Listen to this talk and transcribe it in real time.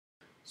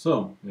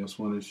So, I just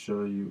wanted to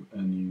show you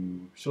a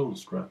new shoulder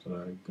strap that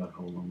I got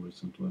hold of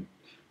recently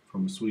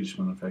from a Swedish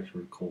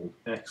manufacturer called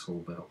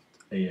AXL-Belt,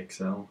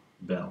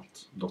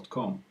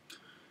 AXL-Belt.com.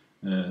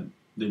 They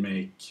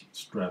make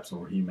straps,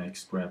 or he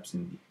makes straps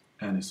in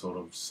any sort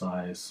of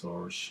size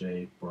or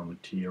shape or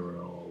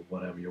material or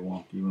whatever you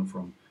want, even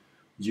from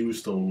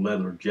used old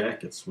leather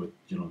jackets with,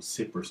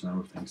 zippers and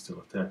everything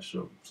still attached.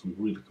 So some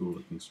really cool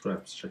looking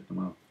straps. Check them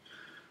out.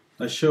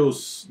 I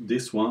chose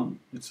this one.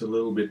 It's a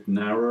little bit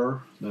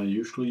narrower than I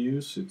usually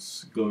use.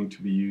 It's going to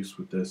be used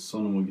with the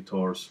Sonnemo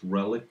guitar's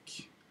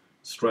Relic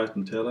Strat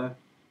and Tele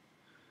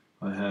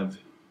I have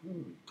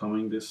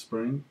coming this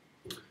spring.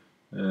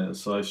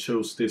 So I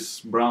chose this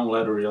brown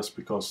leather just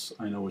because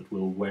I know it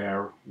will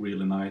wear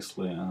really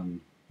nicely and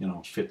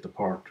fit the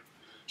part.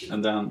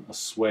 And then a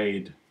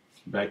suede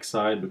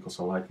backside because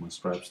I like my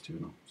straps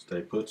to stay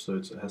put. So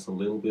it has a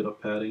little bit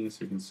of padding, as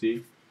you can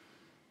see.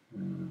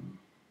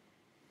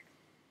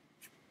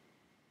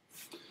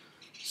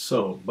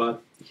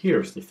 But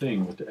here's the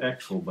thing with the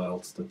actual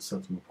belts that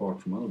set them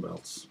apart from other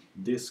belts.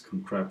 This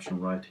contraption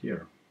right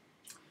here,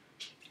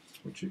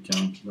 which you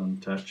can then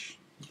detach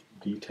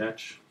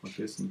like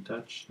this and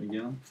attach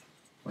again,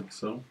 like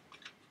so.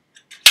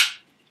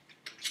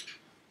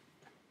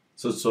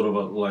 So it's sort of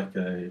like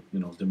a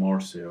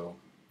DiMarzio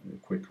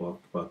quick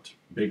lock, but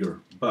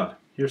bigger. But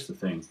here's the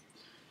thing.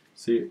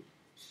 See,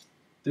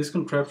 this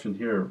contraption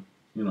here,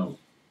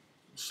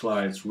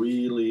 slides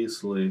really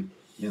easily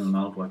in and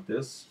out like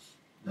this.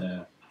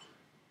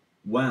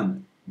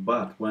 When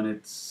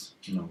it's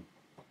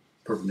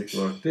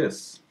perpendicular like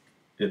this,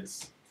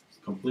 it's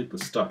completely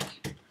stuck.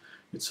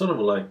 It's sort of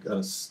like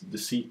the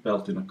seat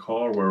belt in a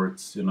car, where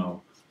it's in a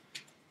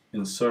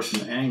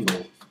certain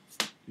angle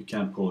you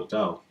can't pull it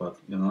out, but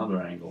in another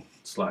angle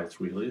it slides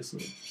really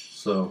easily.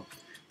 So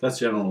that's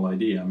the general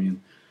idea. I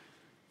mean,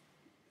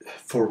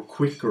 for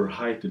quicker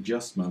height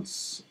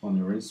adjustments on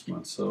your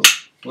instrument. So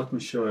let me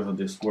show you how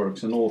this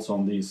works. And also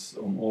on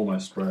all my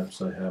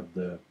straps I have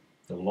the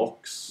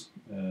LOXX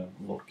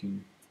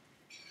locking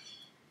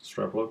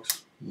strap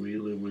locks.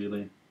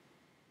 Really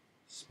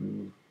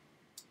smooth,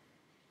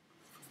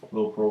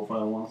 low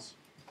profile ones.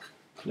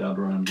 The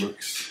other end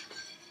looks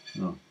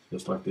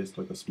just like this,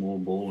 like a small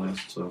ball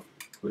nest, so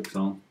clicks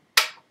on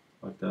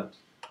like that.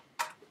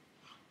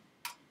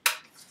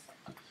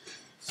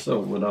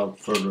 So without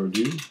further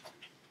ado,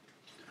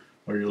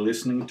 are you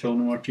listening,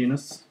 Tony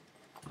Martinez?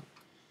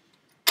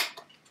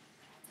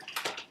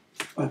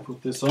 I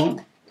put this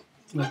on.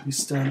 Let me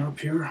stand up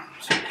here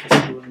so you can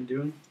see what I'm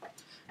doing.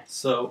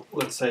 So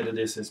let's say that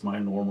this is my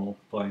normal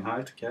playing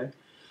height, okay?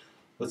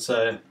 Let's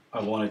say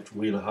I want it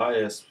really high.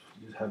 As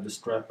you have the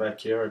strap back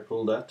here, I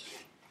pull that.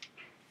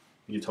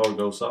 The guitar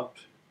goes up,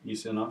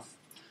 easy enough.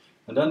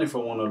 And then if I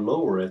want to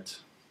lower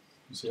it,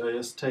 you see, I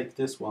just take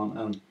this one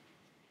and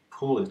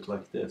pull it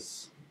like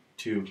this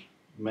to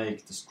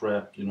make the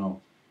strap,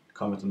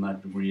 come at a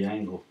 90-degree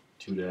angle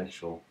to the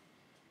actual,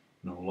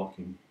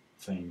 locking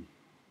thing,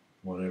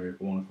 whatever you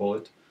want to call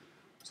it.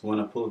 So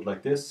when I pull it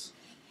like this,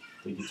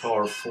 the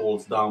guitar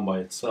falls down by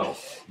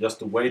itself. Just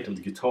the weight of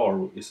the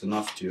guitar is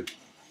enough to,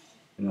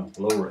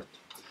 lower it.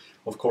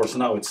 Of course,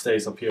 now it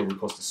stays up here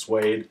because the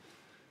suede.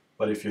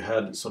 But if you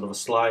had sort of a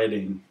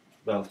sliding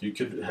belt, you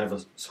could have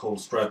a whole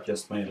strap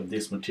just made of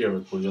this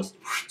material. It will just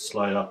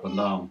slide up and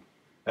down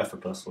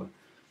effortlessly.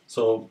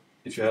 So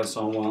if you have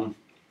someone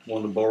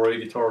want to borrow a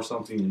guitar or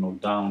something,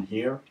 down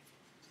here,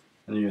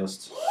 and you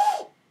just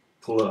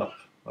pull it up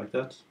like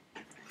that.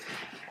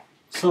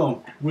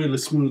 So really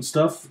smooth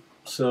stuff.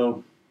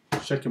 So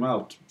check them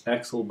out,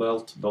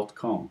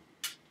 AXL-Belt.com.